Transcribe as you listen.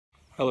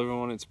Hello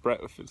everyone, it's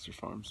Brett with Fitzer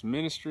Farms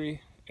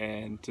Ministry,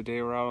 and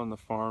today we're out on the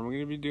farm. We're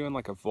going to be doing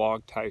like a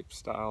vlog type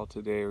style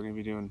today. We're going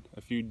to be doing a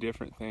few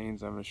different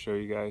things. I'm going to show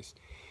you guys,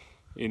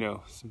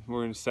 we're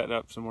going to set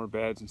up some more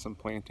beds and some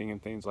planting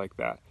and things like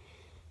that.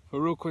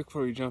 But real quick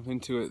before we jump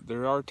into it,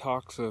 there are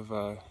talks of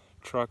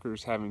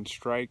truckers having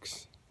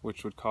strikes,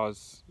 which would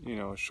cause,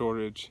 a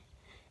shortage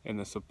in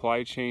the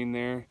supply chain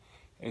there.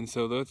 And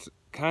so that's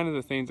kind of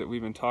the things that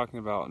we've been talking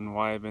about and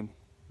why I've been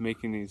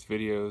making these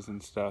videos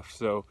and stuff.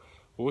 So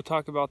we'll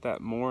talk about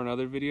that more in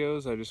other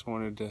videos. I just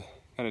wanted to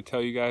kind of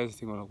tell you guys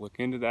if you want to look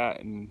into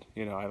that, and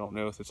I don't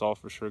know if it's all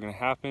for sure going to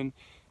happen,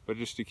 but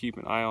just to keep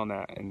an eye on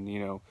that and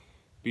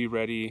be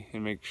ready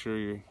and make sure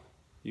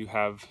you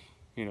have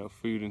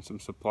food and some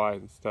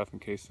supplies and stuff in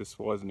case this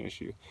was an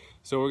issue.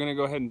 So we're going to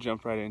go ahead and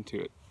jump right into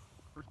it.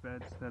 First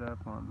bed set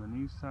up on the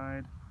new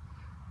side,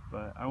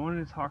 but I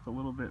wanted to talk a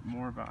little bit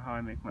more about how I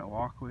make my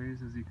walkways,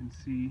 as you can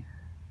see,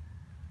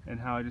 and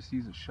how I just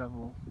use a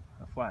shovel,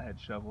 a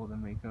flathead shovel, to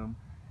make them.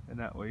 And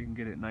that way you can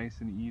get it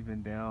nice and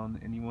even down,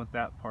 and you want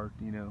that part,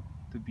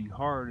 to be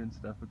hard and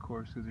stuff, of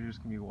course, because you're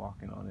just going to be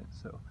walking on it.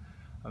 So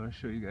I'm going to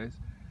show you guys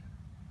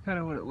kind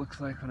of what it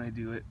looks like when I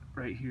do it.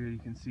 Right here you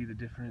can see the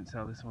difference,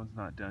 how this one's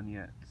not done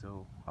yet.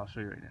 So I'll show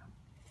you right now.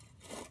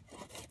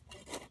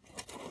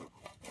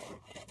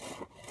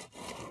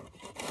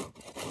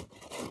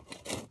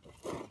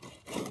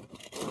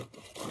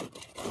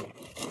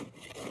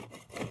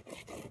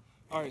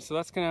 Alright, so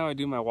that's kind of how I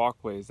do my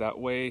walkways. That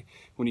way,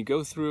 when you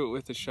go through it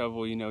with the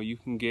shovel, you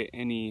can get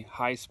any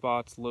high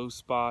spots, low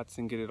spots,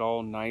 and get it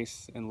all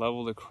nice and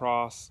leveled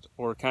across,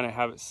 or kind of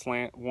have it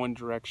slant one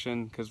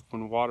direction, because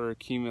when water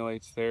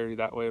accumulates there,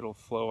 that way it'll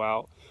flow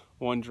out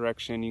one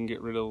direction. You can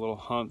get rid of the little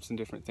humps and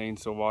different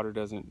things so water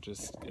doesn't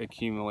just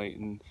accumulate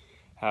and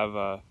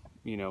have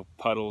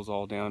puddles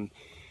all down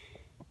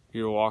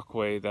your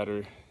walkway that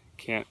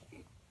can't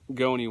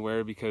go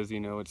anywhere because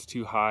it's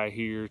too high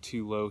here,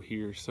 too low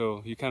here.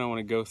 So you kind of want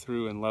to go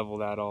through and level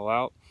that all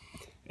out.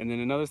 And then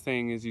another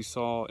thing is you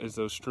saw is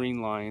those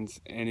stream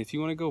lines, and if you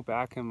want to go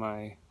back in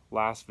my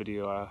last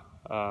video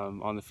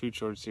on the food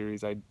shortage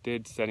series, I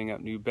did setting up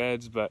new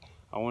beds, but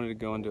I wanted to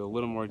go into a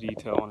little more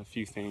detail on a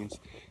few things.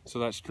 So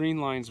that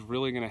stream line is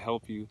really going to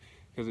help you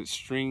because it's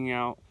stringing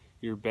out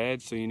your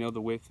bed, so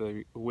the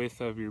width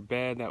of your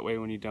bed. That way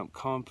when you dump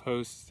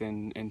compost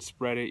and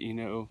spread it,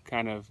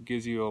 kind of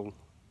gives you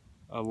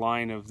a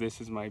line of, this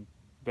is my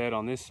bed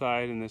on this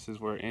side and this is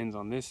where it ends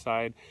on this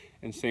side,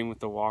 and same with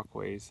the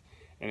walkways.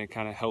 And it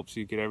kind of helps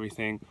you get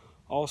everything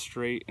all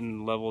straight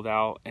and leveled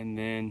out, and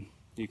then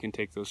you can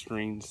take those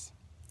strings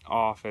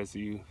off as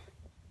you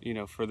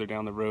further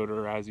down the road,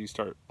 or as you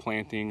start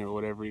planting, or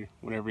whenever you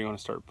want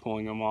to start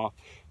pulling them off.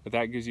 But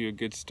that gives you a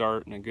good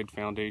start and a good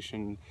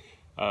foundation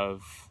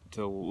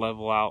to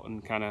level out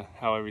and kind of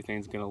how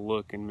everything's going to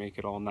look and make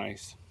it all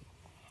nice.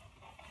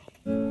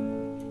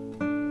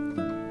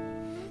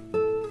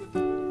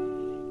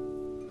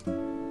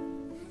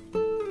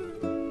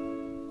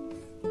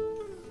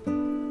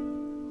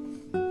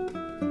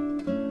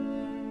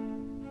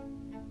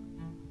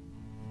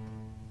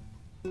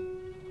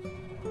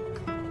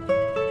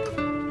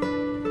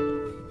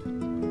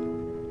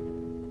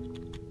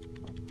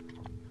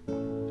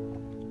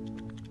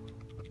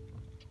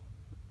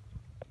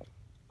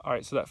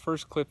 Alright, so that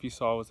first clip you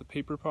saw was a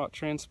paper pot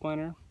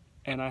transplanter,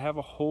 and I have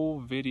a whole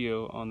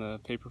video on the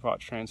paper pot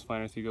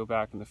transplanter if you go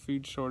back in the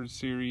food shortage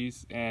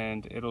series,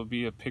 and it'll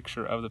be a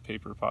picture of the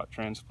paper pot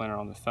transplanter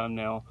on the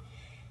thumbnail,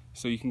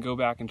 so you can go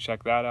back and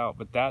check that out.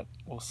 But that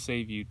will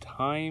save you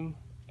time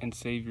and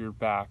save your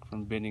back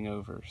from bending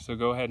over. So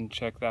go ahead and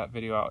check that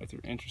video out if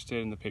you're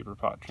interested in the paper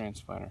pot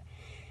transplanter.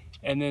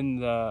 And then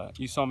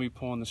you saw me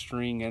pulling the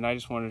string, and I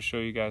just wanted to show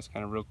you guys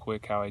kind of real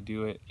quick how I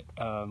do it.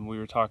 We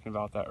were talking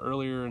about that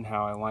earlier, and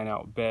how I line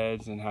out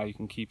beds and how you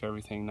can keep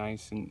everything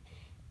nice and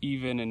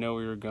even and know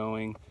where you're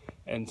going.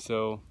 And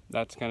so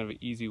that's kind of an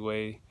easy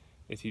way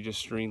if you just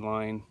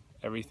streamline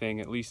everything,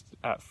 at least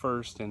at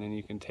first, and then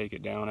you can take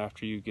it down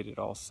after you get it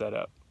all set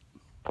up.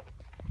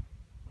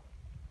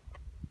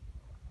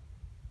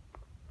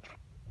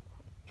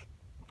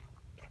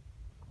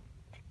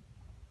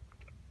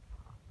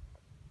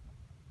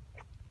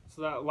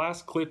 So that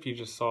last clip you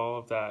just saw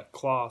of that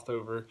cloth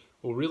over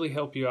will really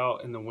help you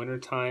out in the winter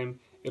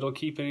time. It'll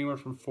keep anywhere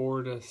from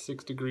 4 to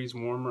 6 degrees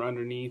warmer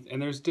underneath. And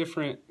there's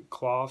different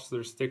cloths,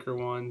 there's thicker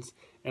ones.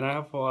 And I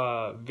have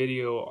a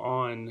video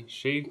on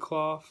shade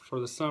cloth for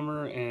the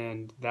summer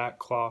and that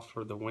cloth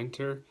for the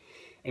winter.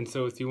 And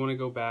so if you want to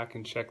go back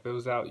and check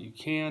those out, you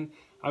can.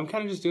 I'm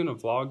kind of just doing a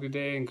vlog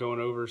today and going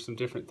over some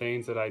different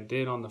things that I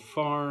did on the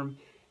farm,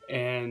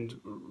 and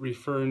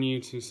referring you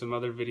to some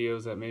other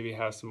videos that maybe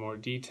have some more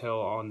detail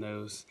on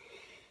those.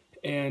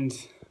 And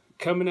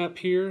coming up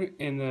here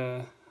in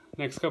the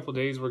next couple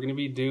days, we're going to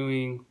be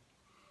doing,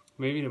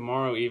 maybe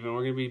tomorrow even,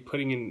 we're going to be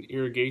putting in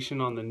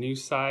irrigation on the new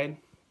side.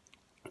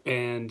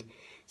 And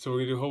so we're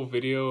going to do a whole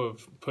video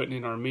of putting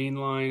in our main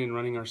line and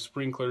running our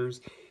sprinklers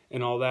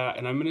and all that.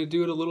 And I'm going to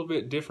do it a little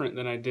bit different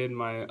than I did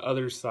my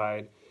other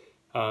side.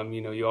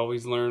 You know, you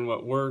always learn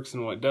what works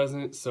and what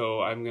doesn't,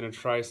 so I'm going to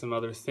try some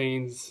other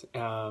things,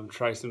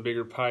 try some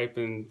bigger pipe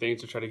and things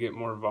to try to get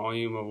more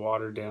volume of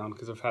water down,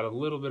 because I've had a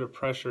little bit of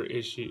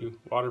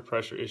water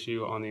pressure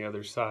issue on the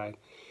other side.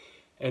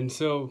 And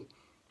so,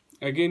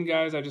 again,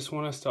 guys, I just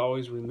want us to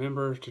always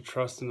remember to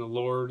trust in the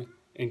Lord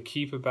and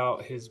keep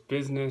about His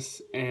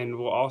business, and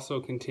we'll also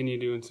continue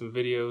doing some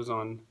videos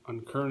on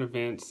current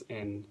events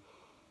and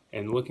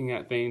looking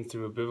at things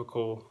through a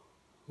biblical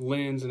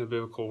lens and a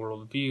biblical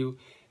worldview.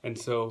 And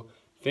so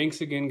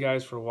thanks again,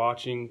 guys, for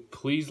watching.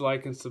 Please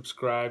like and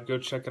subscribe. Go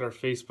check out our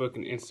Facebook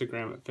and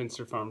Instagram at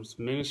Fencer Farms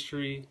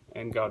Ministry,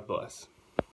 and God bless.